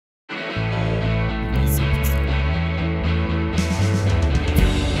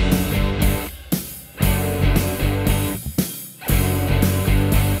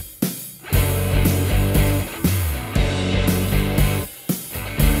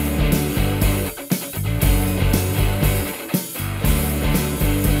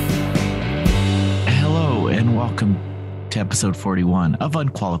welcome to episode 41 of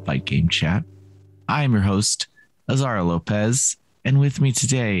Unqualified Game Chat. I am your host, Azario Lopez, and with me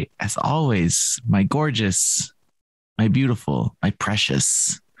today, as always, my gorgeous, my beautiful, my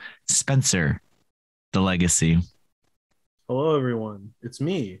precious Spencer, the Legacy. Hello, everyone. It's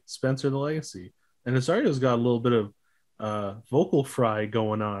me, Spencer the Legacy. And Azario's got a little bit of vocal fry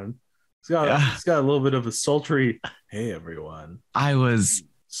going on. He's got a little bit of a sultry, hey, everyone.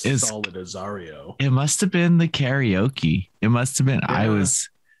 Solid Azario. It must have been the karaoke. It must have been. Yeah. I was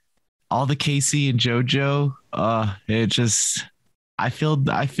all the Casey and JoJo. I filled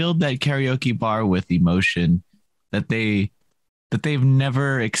that karaoke bar with emotion that they've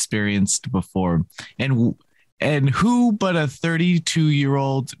never experienced before. And who but a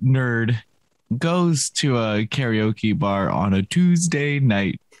 32-year-old nerd goes to a karaoke bar on a Tuesday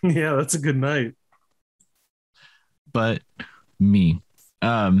night? Yeah, that's a good night. But me.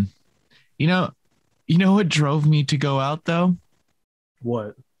 You know what drove me to go out though?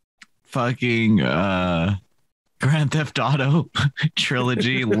 What? Fucking Grand Theft Auto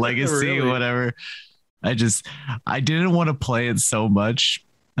trilogy, Legacy, Really? whatever. I didn't want to play it so much.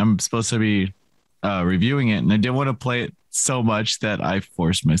 I'm supposed to be reviewing it, and I didn't want to play it so much that I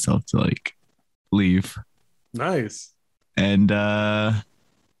forced myself to leave. Nice. And I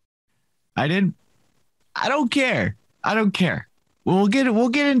don't care. We'll get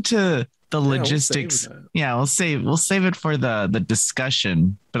into the logistics. We'll save it for the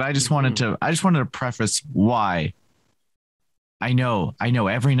discussion. But I just wanted to preface why. I know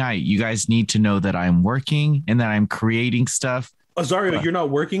every night you guys need to know that I'm working and that I'm creating stuff. Azario, you're not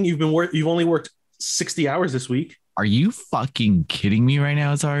working. You've only worked 60 hours this week. Are you fucking kidding me right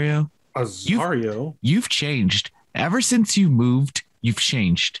now, Azario? Azario, you've changed. Ever since you moved, you've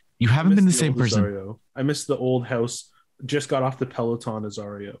changed. You haven't been the same person. Azario. I miss the old house. Just got off the Peloton,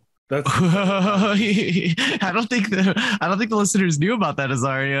 Azario. That's I don't think the listeners knew about that,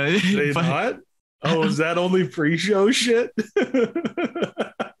 Azario. They not? Oh, is that only pre-show shit?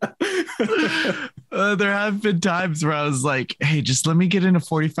 There have been times where I was like, hey, just let me get in a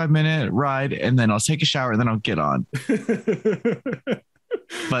 45-minute ride and then I'll take a shower and then I'll get on.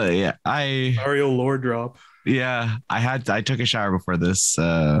 But yeah, Azario lore drop. Yeah, I took a shower before this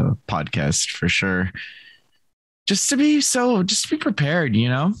podcast for sure. Just to be prepared,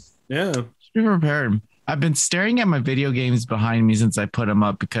 Yeah. Just be prepared. I've been staring at my video games behind me since I put them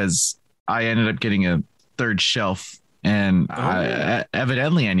up because I ended up getting a third shelf and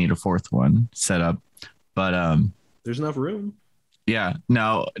evidently I need a fourth one set up. But there's enough room. Yeah,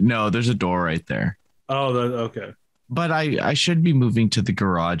 no, there's a door right there. Oh, okay. But I should be moving to the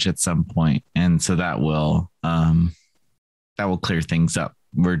garage at some point, and so that will clear things up.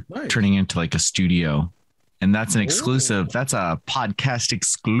 We're turning into like a studio, and that's an exclusive. That's a podcast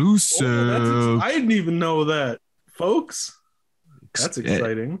exclusive. I didn't even know that, folks. That's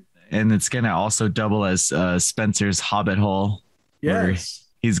exciting. And it's gonna also double as Spencer's Hobbit hole. Yes,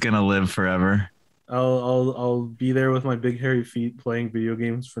 he's gonna live forever. I'll be there with my big hairy feet playing video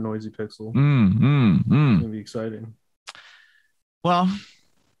games for Noisy Pixel. It's gonna be exciting. Well,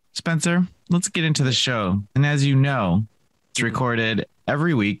 Spencer, let's get into the show. And as you know, it's recorded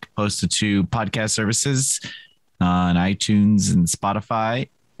every week, posted to podcast services on iTunes and Spotify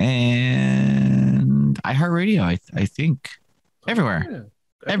and iHeartRadio, I think. Everywhere.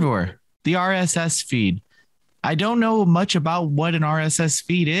 The RSS feed. I don't know much about what an RSS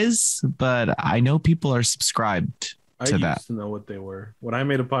feed is, but I know people are subscribed to that. I used to know what they were. When I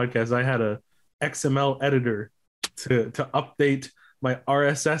made a podcast, I had a XML editor to update my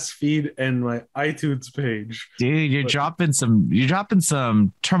RSS feed and my iTunes page. Dude, you're dropping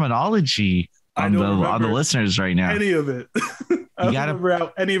some terminology on the listeners right now. Any of it. I don't remember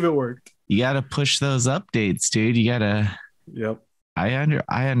how any of it worked. You gotta push those updates, dude. You gotta. Yep. I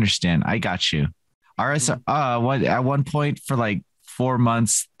understand. I got you. At one point for like 4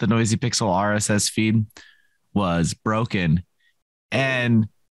 months, the Noisy Pixel RSS feed was broken, and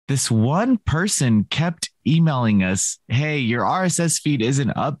this one person kept emailing us, hey, your RSS feed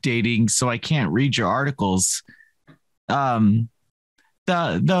isn't updating, so I can't read your articles. The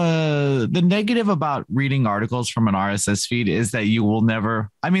negative about reading articles from an RSS feed is that you will never,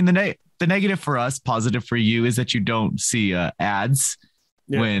 the negative for us, positive for you, is that you don't see ads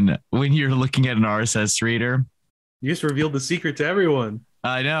when you're looking at an RSS reader. You just revealed the secret to everyone.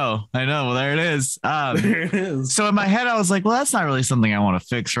 I know. Well, there it is. There it is. So in my head, I was like, well, that's not really something I want to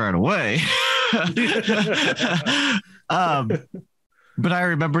fix right away. But I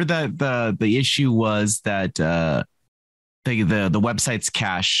remember that the issue was that the website's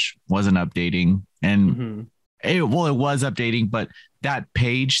cache wasn't updating, and it was updating, but that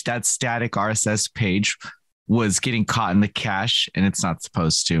page, that static RSS page, was getting caught in the cache, and it's not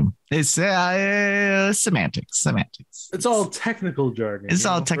supposed to. It's semantics. It's all technical jargon. It's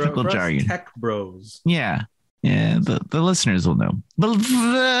all technical for jargon. Us tech bros. Yeah. The listeners will know. But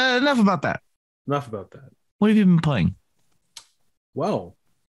enough about that. Enough about that. What have you been playing? Well,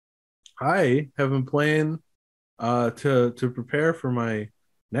 I have been playing to prepare for my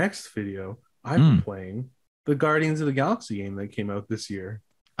next video. I've been playing the Guardians of the Galaxy game that came out this year.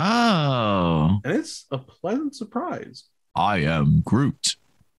 Oh. And it's a pleasant surprise. I am Groot.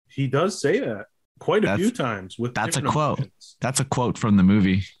 He does say that quite a few times. That's a quote. Emotions. That's a quote from the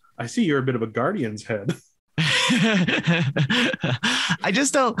movie. I see you're a bit of a Guardians head. I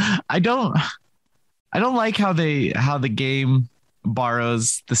don't like how the game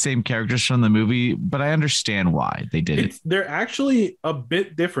borrows the same characters from the movie, but I understand why they did it. They're actually a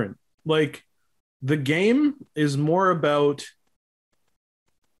bit different. Like, the game is more about,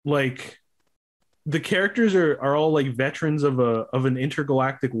 like, the characters are all like veterans of an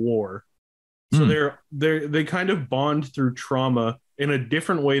intergalactic war. So they kind of bond through trauma in a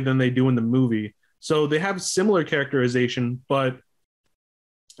different way than they do in the movie. So they have similar characterization, but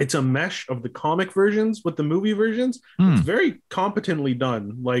it's a mesh of the comic versions with the movie versions. It's very competently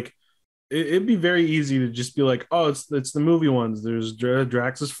done. Like, it'd be very easy to just be like, oh, it's the movie ones. There's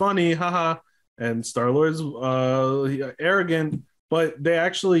Drax is funny, haha, and Star-Lord's arrogant. But they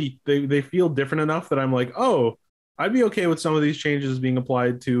actually they feel different enough that I'm like, oh, I'd be okay with some of these changes being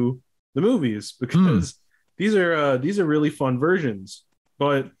applied to the movies, because these are really fun versions.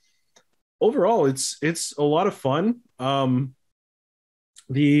 But overall, it's a lot of fun.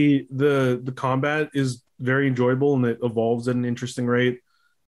 The combat is very enjoyable, and it evolves at an interesting rate.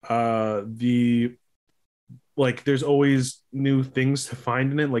 There's always new things to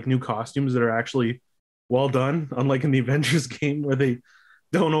find in it, like new costumes that are actually well done, unlike in the Avengers game where they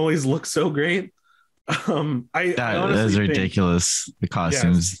don't always look so great. That is ridiculous. The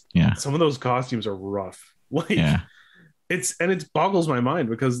costumes, some of those costumes are rough. It boggles my mind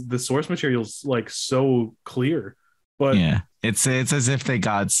because the source material's like so clear. But it's as if they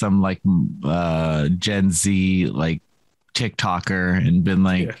got some like Gen Z like TikToker and been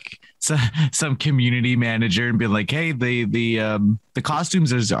like some community manager and been like, hey, the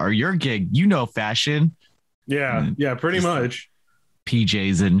costumes are your gig, fashion. Pretty much.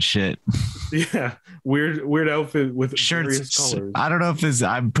 PJs and shit. Weird outfit with shirts, colors. I don't know if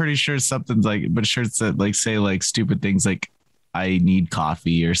I'm pretty sure something's like, but shirts that like say like stupid things like I need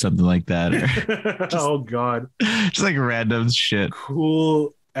coffee or something like that. Or oh god, just like random shit.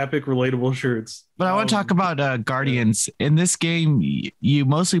 Cool, epic, relatable shirts. But I want to talk about Guardians. In this game, you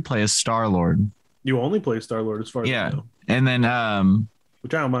mostly play as Star-Lord. You only play Star-Lord as far as I know. And then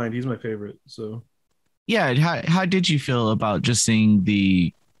which I don't mind. He's my favorite. So how did you feel about just seeing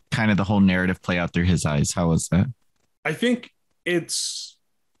the kind of the whole narrative play out through his eyes? How was that? I think it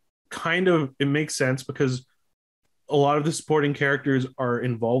makes sense because a lot of the supporting characters are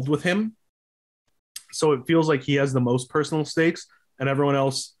involved with him. So it feels like he has the most personal stakes, and everyone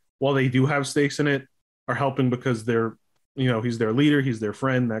else, while they do have stakes in it, are helping because they're, he's their leader, he's their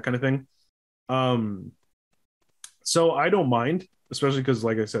friend, that kind of thing. So I don't mind, especially because,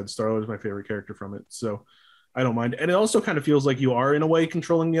 like I said, Star-Lord is my favorite character from it. So I don't mind. And it also kind of feels like you are, in a way,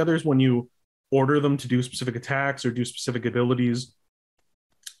 controlling the others when you order them to do specific attacks or do specific abilities.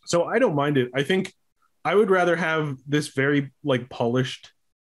 So I don't mind it. I think I would rather have this very like polished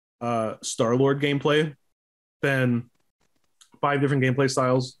Star-Lord gameplay than 5 different gameplay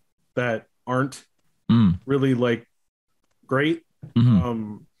styles that aren't really like great.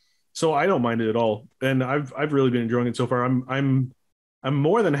 So I don't mind it at all, and I've really been enjoying it so far. I'm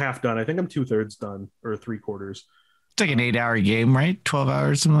more than half done. I think I'm 2/3 done or 3/4. It's like an 8-hour game, right? 12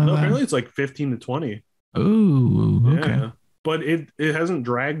 hours, something like that. Apparently it's like 15 to 20. Ooh, okay. Yeah. But it hasn't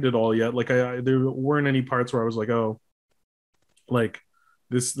dragged at all yet. Like there weren't any parts where I was like, oh, like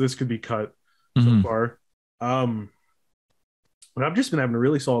this could be cut so far. But I've just been having a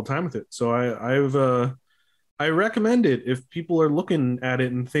really solid time with it. So I recommend it if people are looking at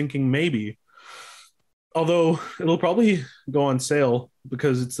it and thinking maybe. Although it'll probably go on sale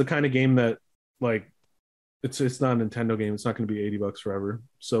because it's the kind of game that like it's not a Nintendo game. It's not going to be $80 forever.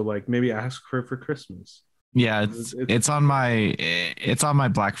 So like maybe ask for it for Christmas. Yeah, it's on my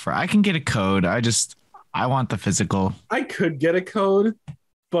Black Friday. I can get a code. I want the physical. I could get a code,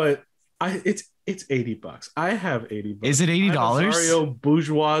 but it's $80. I have $80. Is it $80? Azario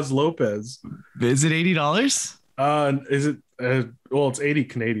Bourgeois Lopez. Is it $80? Is it? Well, it's 80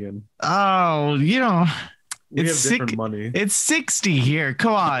 Canadian. Oh, we have different money. It's 60 here.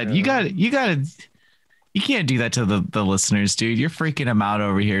 Come on, you got You can't do that to the listeners, dude. You're freaking them out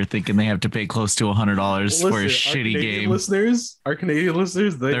over here thinking they have to pay close to $100 for a shitty game. Our Canadian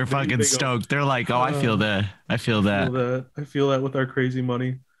listeners, they're fucking stoked. They're like, oh, I feel that. I feel that. I feel that with our crazy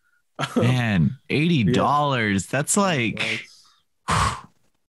money. Man, $80. That's like,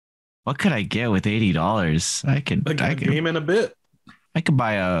 what could I get with $80? I could game in a bit. I could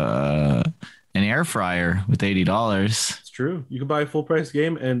buy an air fryer with $80. It's true. You could buy a full price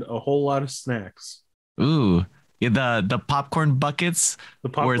game and a whole lot of snacks. Ooh, yeah, the popcorn buckets. The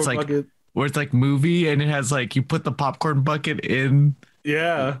popcorn bucket. Where it's like movie, and it has like you put the popcorn bucket in.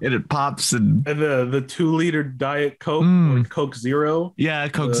 Yeah, and it pops and the 2-liter Diet Coke or Coke Zero. Yeah,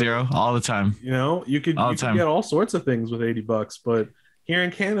 Coke Zero all the time. You know, you could get all sorts of things with $80, but here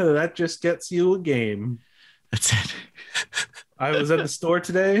in Canada, that just gets you a game. That's it. I was at the store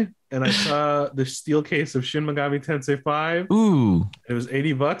today and I saw the steel case of Shin Megami Tensei 5. Ooh, it was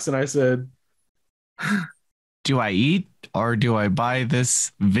 $80, and I said, do I eat or do I buy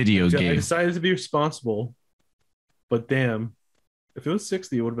this video game? I decided to be responsible, but damn, if it was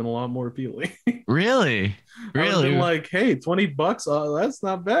 60, it would have been a lot more appealing. Really? Been like, hey, $20, that's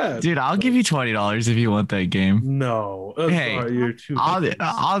not bad. Dude, I'll give you $20 if you want that game. No, hey, sorry, you're too.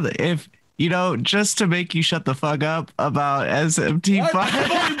 If you know, just to make you shut the fuck up about SMT5.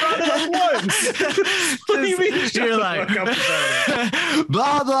 What do you mean? You're like,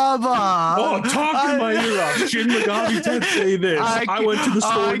 blah, blah, blah. Oh, talking my ear off. Shin Megami Tensei this. I went to the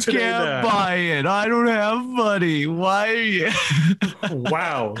store today. I can't buy it. I don't have money. Why are you?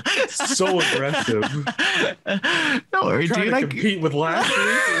 Wow. So aggressive. Don't worry, dude. I compete with last week.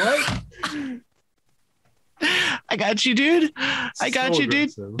 What? I got you, dude. I got you, dude.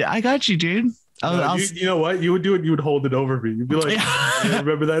 You know what? You would do it. You would hold it over me. You'd be like, yeah,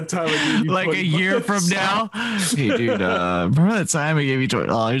 remember that time I gave you like a year from now? Hey, dude, remember that time I gave you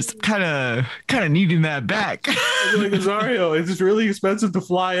 $20? Kind of needing that back. I'd be like, Azario, it's just really expensive to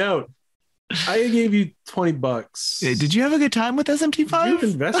fly out. I gave you $20. Hey, did you have a good time with SMT5? Did you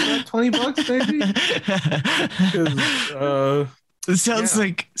invest that $20, baby? It sounds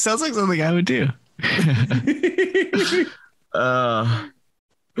like something I would do.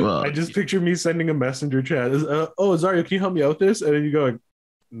 Well, I just picture me sending a messenger chat. Azario, can you help me out with this? And then you go,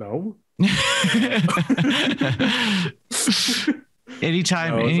 no.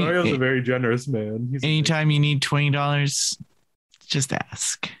 Anytime. Azario's a very generous man. Anytime you need $20, just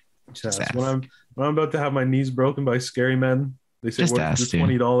ask. Just ask. When I'm about to have my knees broken by scary men, they say, what's the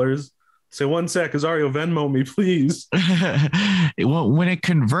 $20? Say, one sec, Azario, Venmo me, please. When it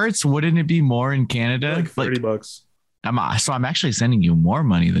converts, wouldn't it be more in Canada? Like $30. I'm actually sending you more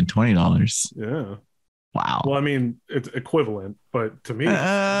money than $20. Yeah. Wow. Well, I mean, it's equivalent, but to me,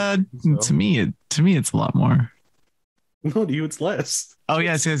 to me, it's a lot more. No, to you, it's less. Oh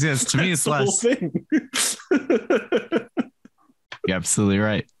yes. To me, it's less. Whole thing. You're absolutely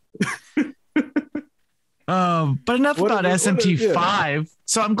right. But enough about SMT5.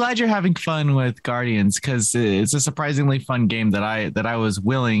 So I'm glad you're having fun with Guardians, because it's a surprisingly fun game that I was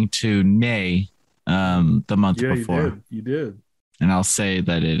willing to nay the month before. You did. And I'll say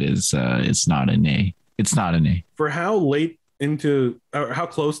that it's not a nay. It's not a nay. For how late into or how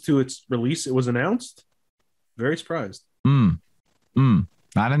close to its release it was announced, very surprised. Not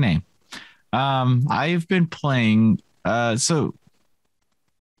a nay. I've been playing so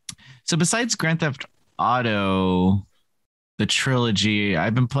besides Grand Theft Auto, the trilogy,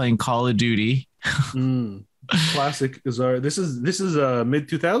 I've been playing Call of Duty. Classic Azario. This is mid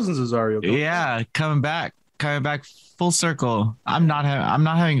 2000s Azario. Yeah, coming back full circle. I'm not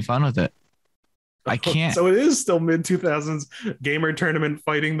having fun with it. I can't. So it is still mid 2000s gamer tournament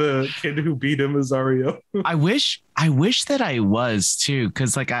fighting the kid who beat him, Azario. I wish that I was too,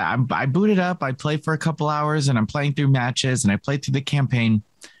 because like I booted up, I played for a couple hours, and I'm playing through matches, and I played through the campaign,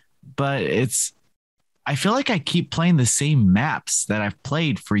 but I feel like I keep playing the same maps that I've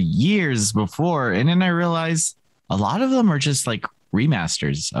played for years before, and then I realize a lot of them are just like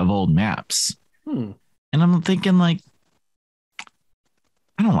remasters of old maps. And I'm thinking, like,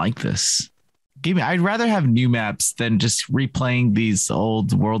 I don't like this. I'd rather have new maps than just replaying these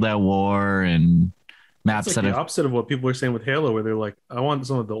old World at War and maps. That's like the opposite of what people are saying with Halo, where they're like, I want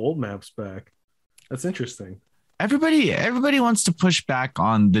some of the old maps back. That's interesting. Everybody wants to push back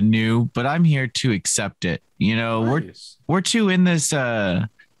on the new, but I'm here to accept it. You know, nice. we're too in this. I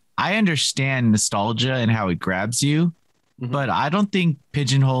understand nostalgia and how it grabs you, but I don't think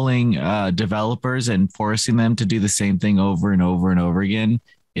pigeonholing developers and forcing them to do the same thing over and over and over again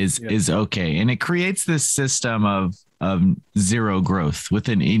is okay. And it creates this system of zero growth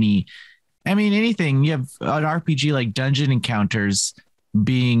within anything. You have an RPG like dungeon encounters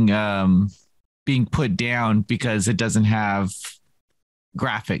being being put down because it doesn't have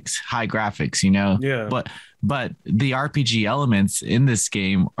high graphics, Yeah. But the RPG elements in this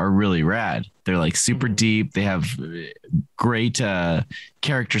game are really rad. They're like super deep. They have great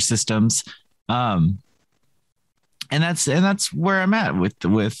character systems. And that's where I'm at with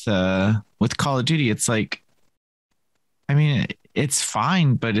Call of Duty. It's like, I mean, it's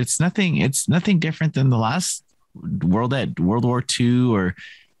fine, but it's nothing different than the last World War II, or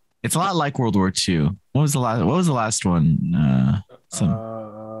it's a lot like World War II. What was the last one?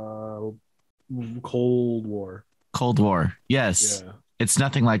 Cold War. Cold War. Yes. Yeah. It's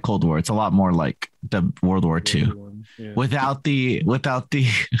nothing like Cold War. It's a lot more like the World War II. Yeah. Without the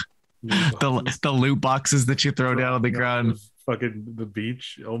the loot boxes that you throw down on the ground. Fucking the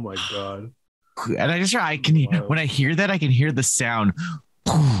beach. Oh my god. And when I hear that, I can hear the sound.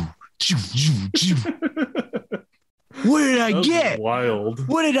 What did I get? Wild.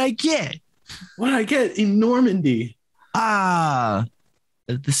 What did I get? What did I get in Normandy? The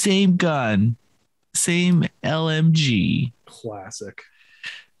same gun, same LMG. Classic.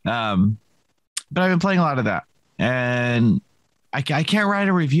 But I've been playing a lot of that, and I can't write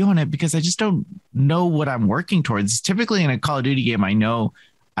a review on it because I just don't know what I'm working towards. Typically in a Call of Duty game, I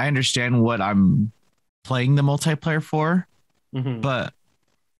understand what I'm playing the multiplayer for, but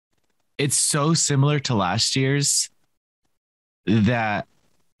it's so similar to last year's that,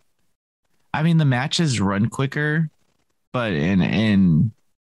 I mean, the matches run quicker, but in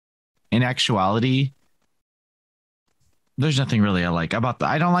actuality, there's nothing really I like about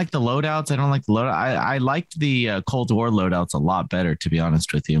I don't like the loadouts. I don't like the loadout. I liked the Cold War loadouts a lot better, to be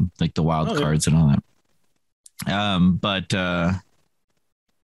honest with you, like the wild cards and all that. But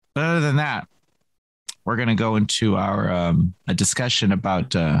other than that, we're gonna go into our a discussion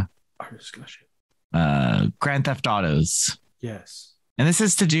about Grand Theft Autos. Yes. And this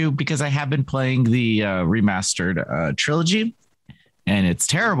is to do because I have been playing the remastered trilogy, and it's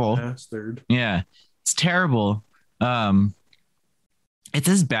terrible. Remastered. Yeah, it's terrible. It's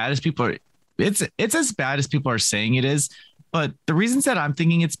as bad as people are. It's as bad as people are saying it is. But the reasons that I'm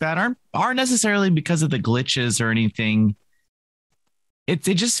thinking it's bad aren't necessarily because of the glitches or anything. It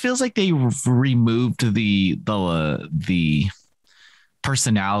just feels like they removed the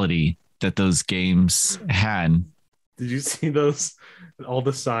personality that those games had. Did you see all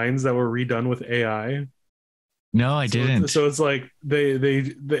the signs that were redone with AI? No, I didn't. So it's like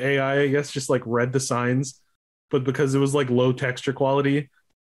the AI, I guess, just like read the signs, but because it was like low texture quality,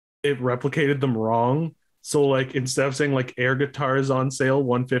 it replicated them wrong. So like instead of saying like air guitars on sale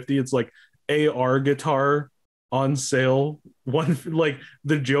 150, it's like AR guitar on sale one. Like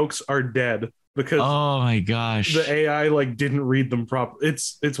the jokes are dead because oh my gosh, the AI like didn't read them properly.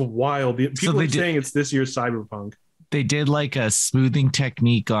 It's wild. People are saying it's this year's Cyberpunk. They did like a smoothing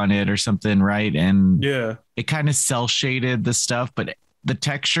technique on it or something, right? And yeah, it kind of cell shaded the stuff, but the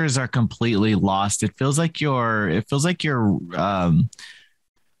textures are completely lost. It feels like you're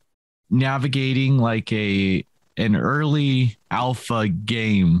navigating like an early alpha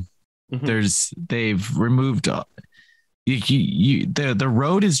game. They've removed the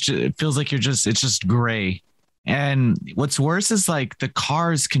road is just, it feels like it's just gray. And what's worse is like the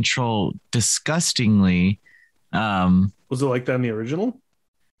cars control disgustingly. Was it like that in the original?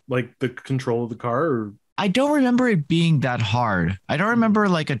 Like the control of the car? Or? I don't remember it being that hard. I don't remember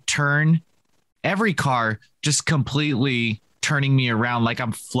like a turn, every car just completely turning me around like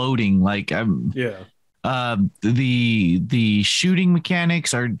I'm floating. Like I'm the shooting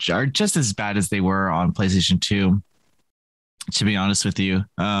mechanics are just as bad as they were on PlayStation 2, to be honest with you.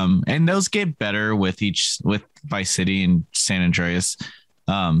 And those get better with Vice City and San Andreas.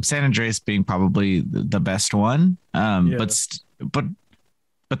 San Andreas being probably the best one, but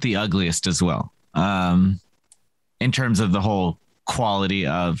the ugliest as well. In terms of the whole quality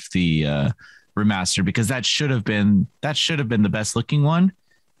of the remaster, because that should have been the best looking one,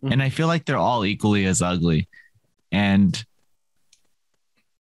 and I feel like they're all equally as ugly. And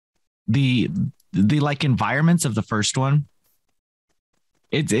the like environments of the first one,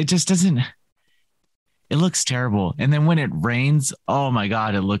 it just doesn't. It looks terrible. And then when it rains, oh my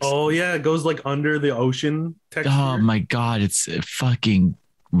God, it looks. Oh yeah, it goes like under the ocean texture. Oh my God, it's fucking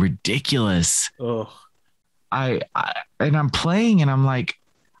ridiculous. Oh, and I'm playing and I'm like,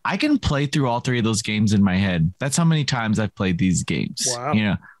 I can play through all three of those games in my head. That's how many times I've played these games. Wow. You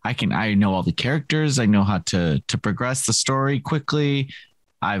know, I know all the characters. I know how to progress the story quickly.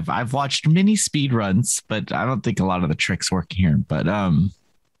 I've watched many speed runs, but I don't think a lot of the tricks work here. But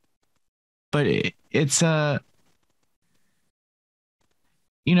it's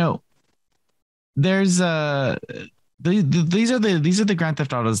you know, there's these are the Grand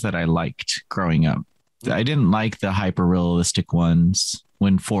Theft Autos that I liked growing up. I didn't like the hyper realistic ones.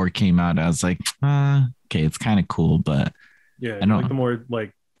 When 4 came out, I was like, okay, it's kind of cool, but Yeah, I don't like the more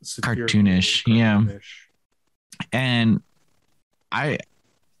like cartoonish. Yeah. And I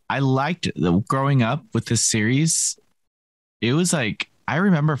liked growing up with this series. It was like I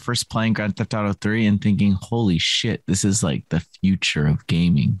remember first playing Grand Theft Auto 3 and thinking, holy shit, this is like the future of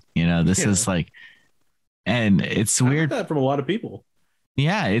gaming. This is like, and it's weird that from a lot of people.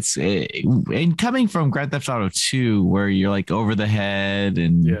 Yeah, and coming from Grand Theft Auto 2, where you're like over the head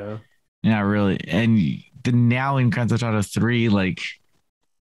and not really, and now in Grand Theft Auto 3, like,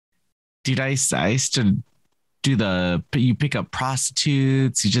 dude, I used to do you pick up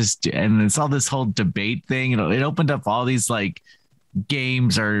prostitutes, and it's all this whole debate thing. It opened up all these like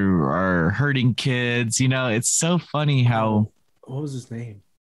games are hurting kids. It's so funny how. What was his name?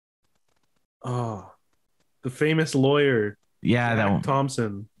 Oh, the famous lawyer. Yeah, that one.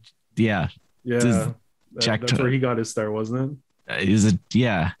 Thompson. Yeah. That's where he got his start, wasn't it?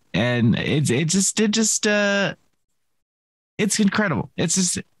 Yeah. And it's incredible.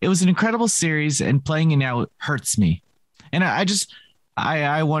 It was an incredible series, and playing it now hurts me. And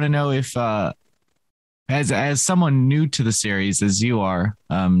I want to know if as someone new to the series, as you are,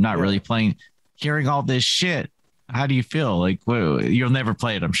 not really playing, hearing all this shit, how do you feel? Like, you'll never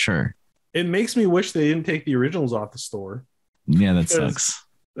play it, I'm sure. It makes me wish they didn't take the originals off the store. Yeah, that sucks.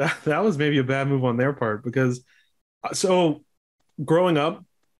 That was maybe a bad move on their part, because so growing up,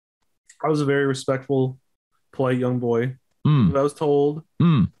 I was a very respectful, polite young boy. I was told,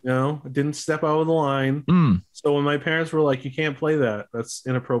 I didn't step out of the line. So when my parents were like, you can't play that, that's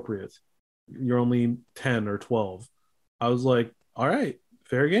inappropriate, you're only 10 or 12, I was like, all right,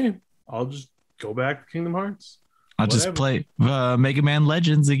 fair game. I'll just go back to Kingdom Hearts. I'll just play Mega Man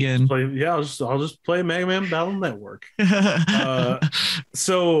Legends again. I'll just play Mega Man Battle Network.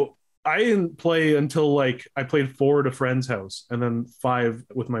 So I didn't play until like I played 4 at a friend's house and then 5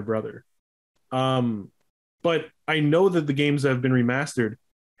 with my brother. But I know that the games that have been remastered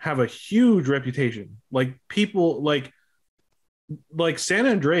have a huge reputation. Like people like San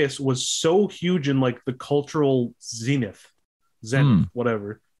Andreas was so huge in like the cultural zenith,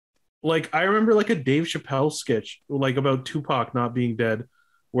 whatever. Like I remember like a Dave Chappelle sketch like about Tupac not being dead,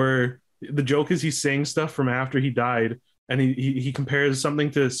 where the joke is he's saying stuff from after he died, and he compares something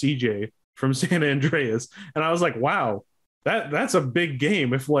to CJ from San Andreas, and I was like, wow, that's a big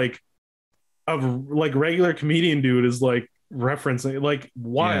game. If like a like regular comedian dude is like referencing, like,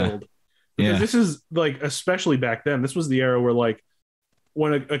 wild. Because this is like, especially back then, this was the era where like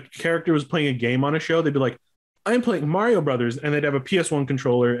when a character was playing a game on a show, they'd be like, I'm playing Mario Brothers, and they'd have a PS1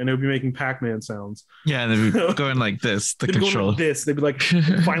 controller, and it would be making Pac-Man sounds. Yeah, and they'd be going like this. The controller. They'd be like,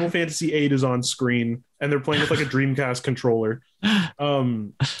 Final Fantasy VIII is on screen, and they're playing with like a Dreamcast controller,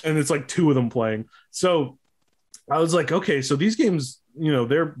 and it's like 2 of them playing. So I was like, okay, so these games,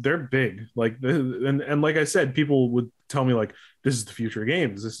 they're big. Like, and like I said, people would tell me like, this is the future of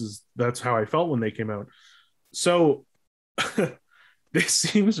games. That's how I felt when they came out. So this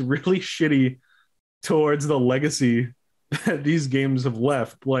seems really shitty towards the legacy that these games have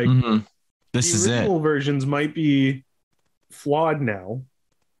left. Like, this is the original versions might be flawed now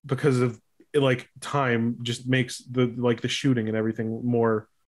because of like time just makes the shooting and everything more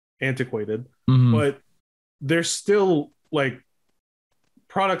antiquated, but they're still like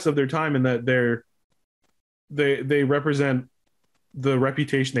products of their time, in that they represent the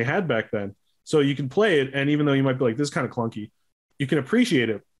reputation they had back then. So you can play it, and even though you might be like, this is kind of clunky, you can appreciate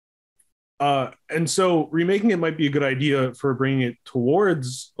it. And so remaking it might be a good idea for bringing it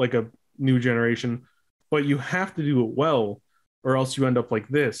towards like a new generation, but you have to do it well, or else you end up like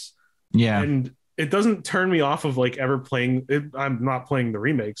this. Yeah. And it doesn't turn me off of like ever playing it. I'm not playing the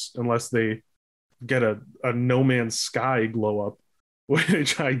remakes unless they get a No Man's Sky glow up,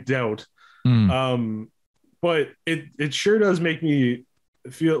 which I doubt. But it sure does make me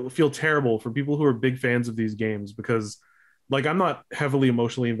feel terrible for people who are big fans of these games, because like I'm not heavily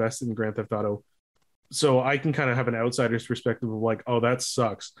emotionally invested in Grand Theft Auto, so I can kind of have an outsider's perspective of like, oh, that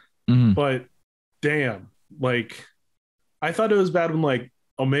sucks. But damn, like I thought it was bad when like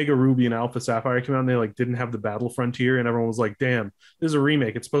Omega Ruby and Alpha Sapphire came out and they like didn't have the battle frontier, and everyone was like, damn, this is a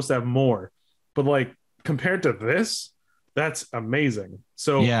remake, it's supposed to have more. But like compared to this, that's amazing.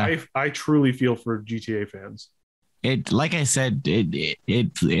 So I truly feel for GTA fans. It, like I said,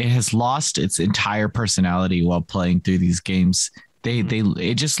 it has lost its entire personality while playing through these games.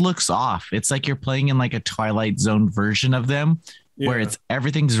 It just looks off. It's like you're playing in like a Twilight Zone version of them, where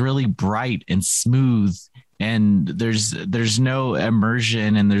everything's really bright and smooth, and there's no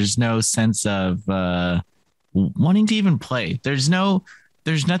immersion, and there's no sense of wanting to even play. There's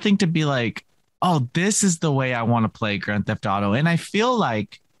nothing to be like, oh, this is the way I want to play Grand Theft Auto. And I feel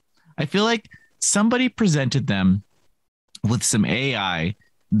like somebody presented them with some AI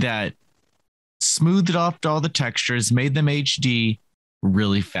that smoothed off all the textures, made them HD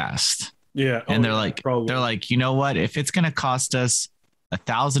really fast. Yeah. And they're like, you know what? If it's going to cost us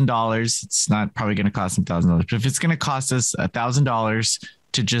 $1,000, it's not probably going to cost them $1,000. But if it's going to cost us $1,000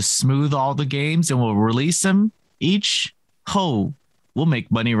 to just smooth all the games and we'll release them each, we'll make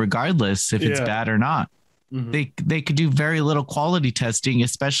money regardless if it's bad or not. Mm-hmm. They could do very little quality testing,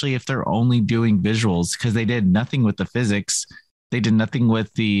 especially if they're only doing visuals, because they did nothing with the physics. They did nothing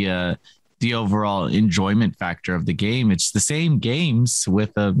with the overall enjoyment factor of the game. It's the same games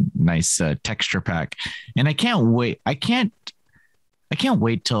with a nice texture pack, and I can't wait. I can't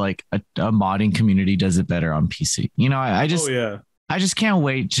wait till like a modding community does it better on PC. You know, I just can't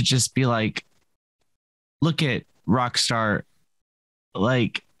wait to just be like, look at Rockstar,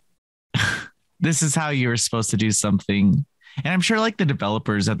 like. This is how you were supposed to do something. And I'm sure like the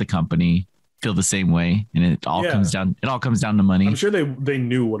developers at the company feel the same way. And it all comes down to money. I'm sure they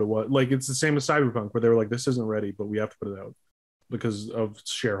knew what it was. Like, it's the same as Cyberpunk, where they were like, this isn't ready, but we have to put it out because of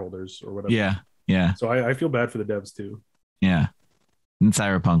shareholders or whatever. Yeah. Yeah. So I feel bad for the devs too. Yeah. And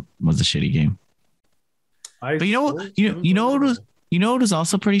Cyberpunk was a shitty game. But you know what was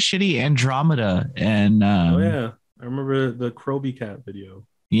also pretty shitty? Andromeda. And I remember the Kroby Cat video.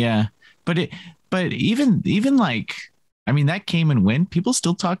 Yeah. But even like, I mean, that came and went. People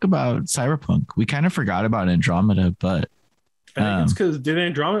still talk about Cyberpunk. We kind of forgot about Andromeda, but I think it's because did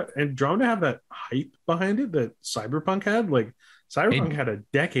Andromeda have that hype behind it that Cyberpunk had? Like, Cyberpunk had a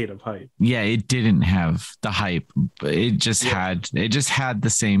decade of hype. Yeah, it didn't have the hype, but it just had the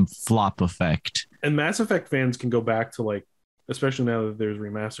same flop effect. And Mass Effect fans can go back to, like, especially now that there's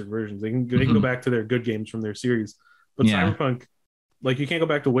remastered versions, they can go back to their good games from their series. But Cyberpunk, like, you can't go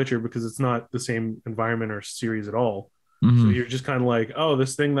back to Witcher because it's not the same environment or series at all. Mm-hmm. So you're just kind of like, oh,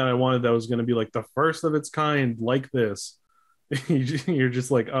 this thing that I wanted that was going to be like the first of its kind, like this. You're just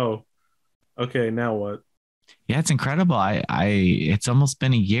like, oh, okay, now what? Yeah, it's incredible. It's almost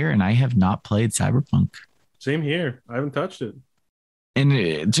been a year and I have not played Cyberpunk. Same here. I haven't touched it.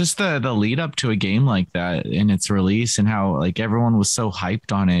 And just the lead up to a game like that and its release and how like everyone was so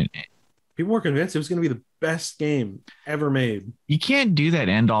hyped on it. People were convinced it was going to be the best game ever made. You can't do that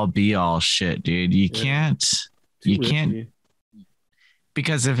end all be all shit, dude. You can't. You can't.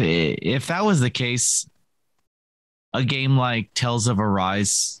 Because if that was the case, a game like Tales of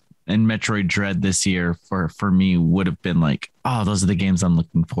Arise and Metroid Dread this year for me would have been like, oh, those are the games I'm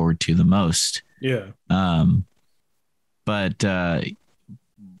looking forward to the most. Yeah. But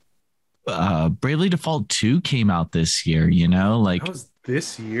Bravely Default 2 came out this year, you know, like that was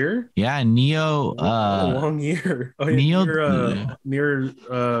this year. Yeah, Neo. A long year. Oh, yeah, near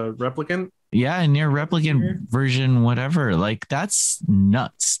Replicant. Yeah, near Replicant version, whatever. Like, that's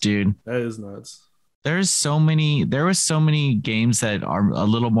nuts, dude. That is nuts. There were so many games that are a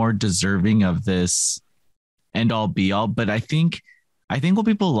little more deserving of this end all be all. But I think what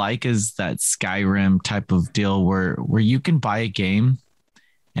people like is that Skyrim type of deal where you can buy a game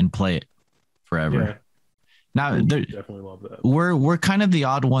and play it forever. Yeah. Now, definitely love that. We're kind of the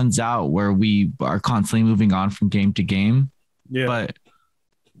odd ones out where we are constantly moving on from game to game. Yeah. But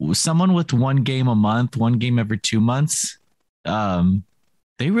someone with one game a month, one game every 2 months,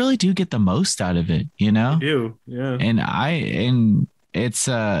 they really do get the most out of it, you know? They do, yeah. And it's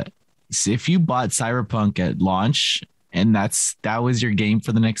if you bought Cyberpunk at launch and that was your game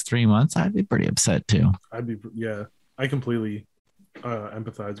for the next 3 months, I'd be pretty upset too. I completely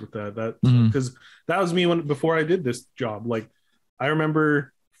empathize with that because that was me before I did this job. Like, I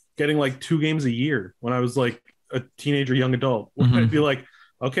remember getting like 2 games a year when I was like a teenager, young adult. I'd be like,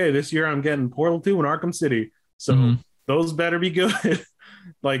 okay, this year I'm getting Portal 2 and Arkham City, so those better be good.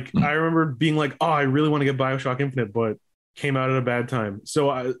 Like, I remember being like, oh, I really want to get BioShock Infinite, but came out at a bad time.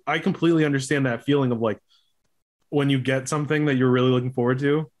 So I completely understand that feeling of like when you get something that you're really looking forward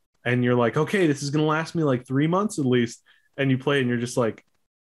to and you're like, okay, this is gonna last me like 3 months at least. And you play it and you're just like,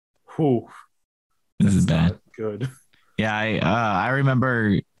 whew, this is bad. Good. Yeah, I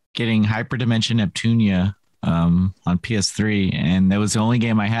remember getting Hyperdimension Neptunia on PS3, and that was the only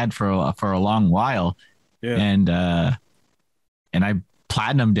game I had for a long while. Yeah. And I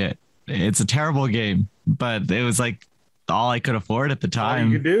platinumed it. It's a terrible game, but it was like all I could afford at the time.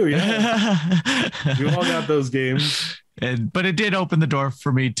 All you could do, yeah. We all got those games. But it did open the door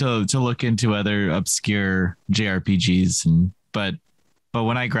for me to look into other obscure JRPGs, but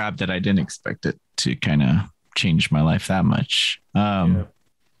when I grabbed it, I didn't expect it to kind of change my life that much.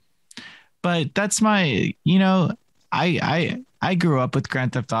 but that's my, you know, I grew up with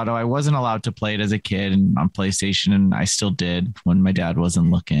Grand Theft Auto. I wasn't allowed to play it as a kid and on PlayStation, and I still did when my dad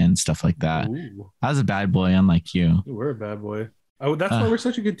wasn't looking, stuff like that. Ooh, I was a bad boy, unlike you. we're a bad boy. Oh, that's why we're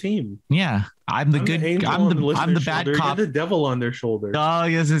such a good team. Yeah, I'm the I'm good. the angel I'm on the the I'm the listener's bad shoulder. cop. You're the devil on their shoulder. Oh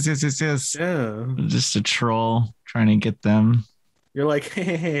yes. Yeah. Just a troll trying to get them. You're like,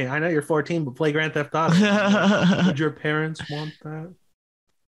 hey, I know you're 14, but play Grand Theft Auto. Would your parents want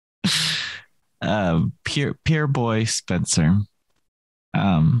that? Peer boy Spencer.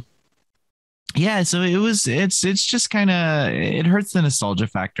 Yeah, so it's just kind of, it hurts the nostalgia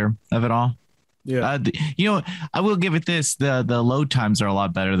factor of it all. Yeah. You know, I will give it this: the load times are a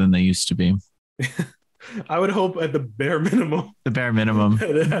lot better than they used to be. I would hope at the bare minimum. The bare minimum.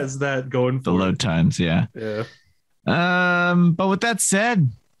 It has that going for the load times, yeah. Yeah. But with that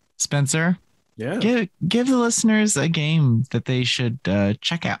said, Spencer, Yeah. give the listeners a game that they should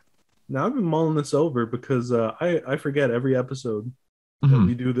check out. Now I've been mulling this over because I forget every episode that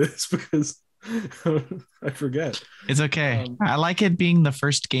we do this because I forget. It's okay. I like it being the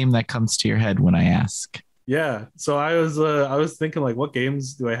first game that comes to your head when I ask. Yeah. So I was thinking like, what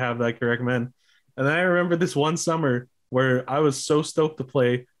games do I have that I can recommend? And then I remember this one summer where I was so stoked to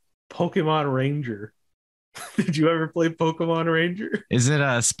play Pokémon Ranger. Did you ever play Pokémon Ranger? Is it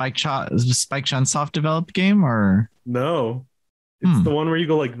a Spike Chunsoft developed game or? No. It's the one where you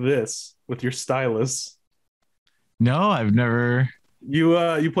go like this with your stylus. No, I've never.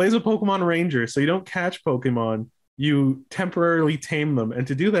 You play as a Pokemon Ranger, so you don't catch Pokemon. You temporarily tame them, and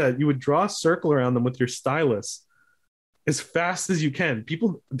to do that, you would draw a circle around them with your stylus as fast as you can.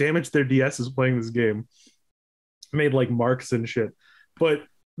 People damaged their DSs playing this game, made like marks and shit. But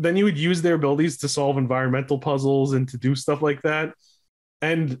then you would use their abilities to solve environmental puzzles and to do stuff like that.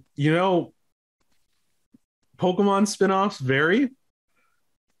 And you know, Pokemon spin-offs vary,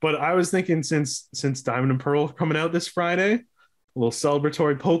 but I was thinking since Diamond and Pearl coming out this Friday, a little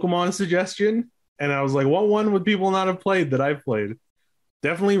celebratory Pokemon suggestion, and I was like, what one would people not have played that I've played?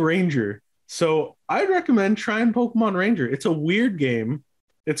 Definitely Ranger. So I'd recommend trying Pokemon Ranger. It's a weird game.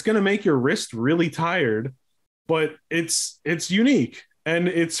 It's going to make your wrist really tired, but it's unique, and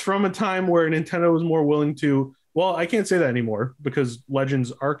it's from a time where Nintendo was more willing to. Well, I can't say that anymore because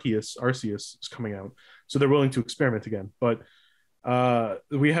Legends Arceus is coming out, so they're willing to experiment again. But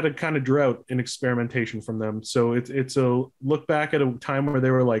we had a kind of drought in experimentation from them, so it's a look back at a time where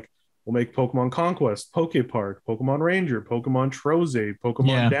they were like, we'll make Pokemon Conquest, Pokepark, Pokemon Ranger, Pokemon Troze,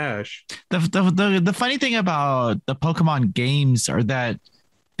 Pokemon Dash. The funny thing about the Pokemon games are that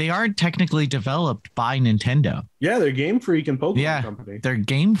they aren't technically developed by Nintendo. Yeah, they're Game Freak and Pokemon Company. They're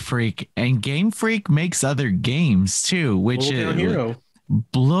Game Freak, and Game Freak makes other games too, which Little Town Hero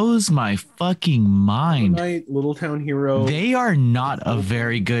blows my fucking mind. Little Town Hero. They are not a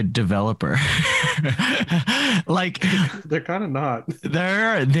very good developer. Like they're kind of not.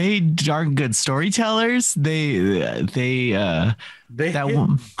 They aren't good storytellers. They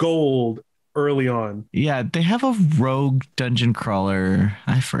hit gold early on. Yeah, they have a rogue dungeon crawler.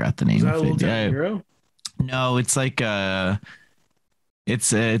 I forgot the name of it. Hero? No, it's like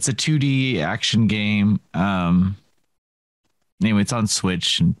it's a 2D action game. Anyway, it's on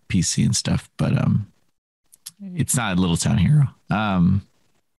Switch and PC and stuff, but it's not Little Town Hero.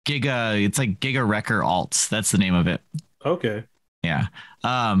 It's like Giga Wrecker Alts. That's the name of it. Okay. Yeah.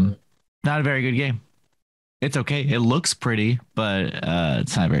 Not a very good game. It's okay. It looks pretty, but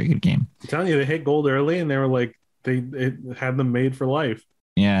it's not a very good game. I'm telling you, they hit gold early, and they were like, it had them made for life.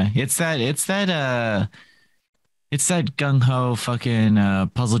 Yeah, it's that gung ho fucking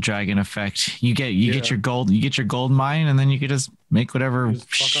puzzle dragon effect. You get your gold mine, and then you can just make whatever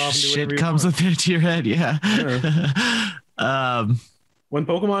shit comes with it to your head. Yeah. When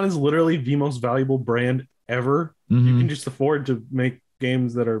Pokemon is literally the most valuable brand ever, you can just afford to make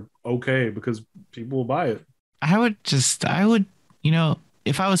games that are okay because people will buy it. I would, you know,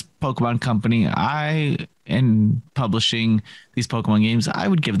 if I was Pokemon Company, and publishing these Pokemon games, I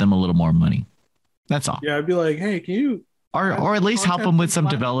would give them a little more money. That's all. Yeah, I'd be like, hey, can you... Or at least help them with some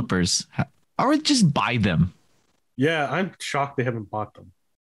developers. Or just buy them. Yeah, I'm shocked they haven't bought them.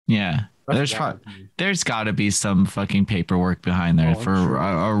 Yeah. There's got to be some fucking paperwork behind there for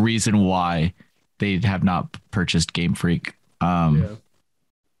a reason why they have not purchased Game Freak.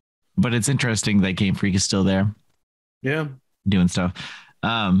 But it's interesting that Game Freak is still there. Yeah. Doing stuff.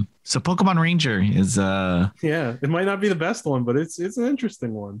 So Pokemon Ranger is yeah, it might not be the best one, but it's an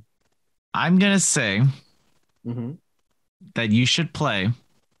interesting one. I'm gonna say that you should play a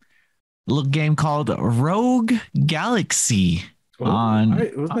little game called Rogue Galaxy. Wasn't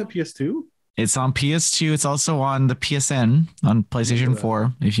that PS2? It's on PS2. It's also on the PSN on PlayStation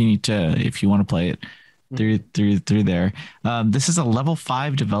 4 if you want to play it through there. This is a level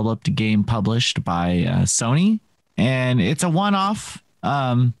 5 developed game published by Sony, and it's a one-off.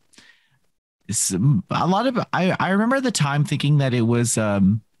 It's a lot of I remember at the time thinking that it was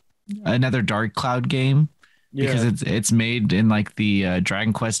another Dark Cloud game because it's made in like the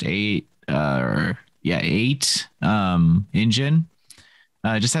Dragon Quest 8 8 engine.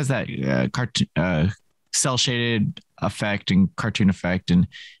 It just has that cartoon cell shaded effect and cartoon effect, and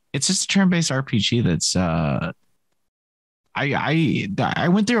it's just a turn-based RPG that's I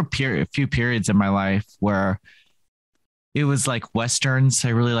went through a few periods in my life where it was like westerns. I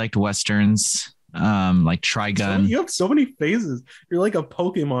really liked westerns. Like Trigun. You have so many phases. You're like a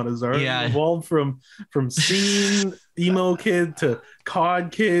Pokemon, Azario. Yeah. You evolved from scene emo kid to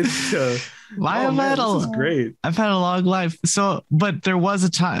COD kid to this is great. I've had a long life. So, but there was a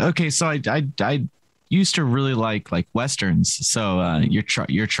time. Okay, so I used to really like westerns. So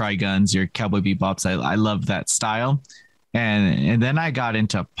your Triguns, your Cowboy Bebops. I love that style, and then I got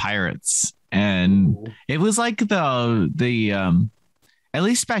into pirates, and it was like the at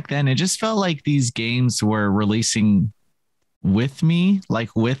least back then, it just felt like these games were releasing with me,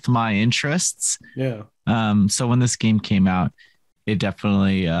 like with my interests. Yeah. So when this game came out, it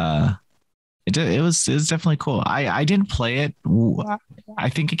definitely it was definitely cool. I didn't play it. I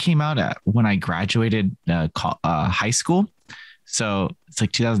think it came out when I graduated high school, so it's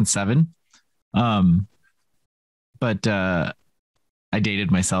like 2007. But I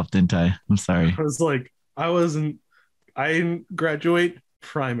dated myself, didn't I? I'm sorry. I was like, I didn't graduate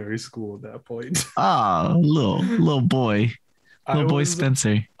primary school at that point. Oh, little boy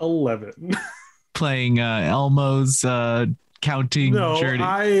Spencer. 11. Playing Elmo's counting journey.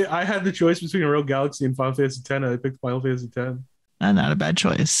 I had the choice between Rogue Galaxy and Final Fantasy X, and I picked Final Fantasy X. Not a bad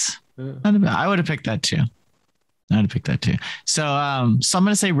choice. Yeah. I would have picked that too. So I'm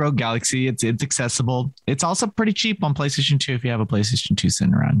gonna say Rogue Galaxy. It's accessible. It's also pretty cheap on PlayStation 2 if you have a PlayStation 2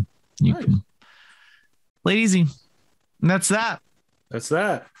 sitting around. You can play it easy. And that's that.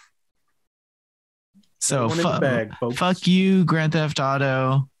 So fuck you, Grand Theft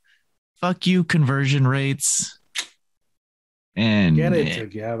Auto. Fuck you, conversion rates. And get it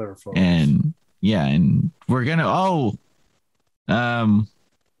together, folks. And we're gonna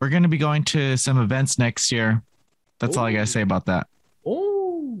be going to some events next year. That's all I gotta say about that.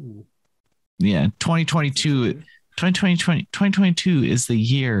 Oh, yeah, 2022 is the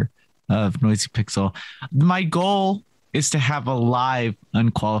year of Noisy Pixel. My goal is to have a live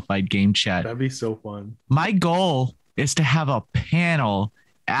Unqualified Game Chat. That'd be so fun. My goal is to have a panel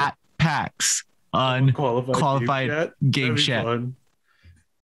at PAX Unqualified Game Chat. Fun.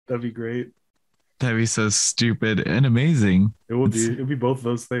 That'd be great. That'd be so stupid and amazing. It would be. It'd be both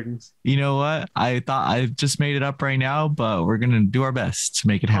those things. You know what? I thought I just made it up right now, but we're gonna do our best to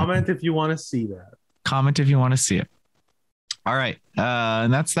make it happen. Comment if you want to see that. Comment if you want to see it. All right,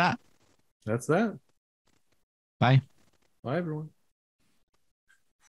 and that's that. That's that. Bye. Bye, everyone.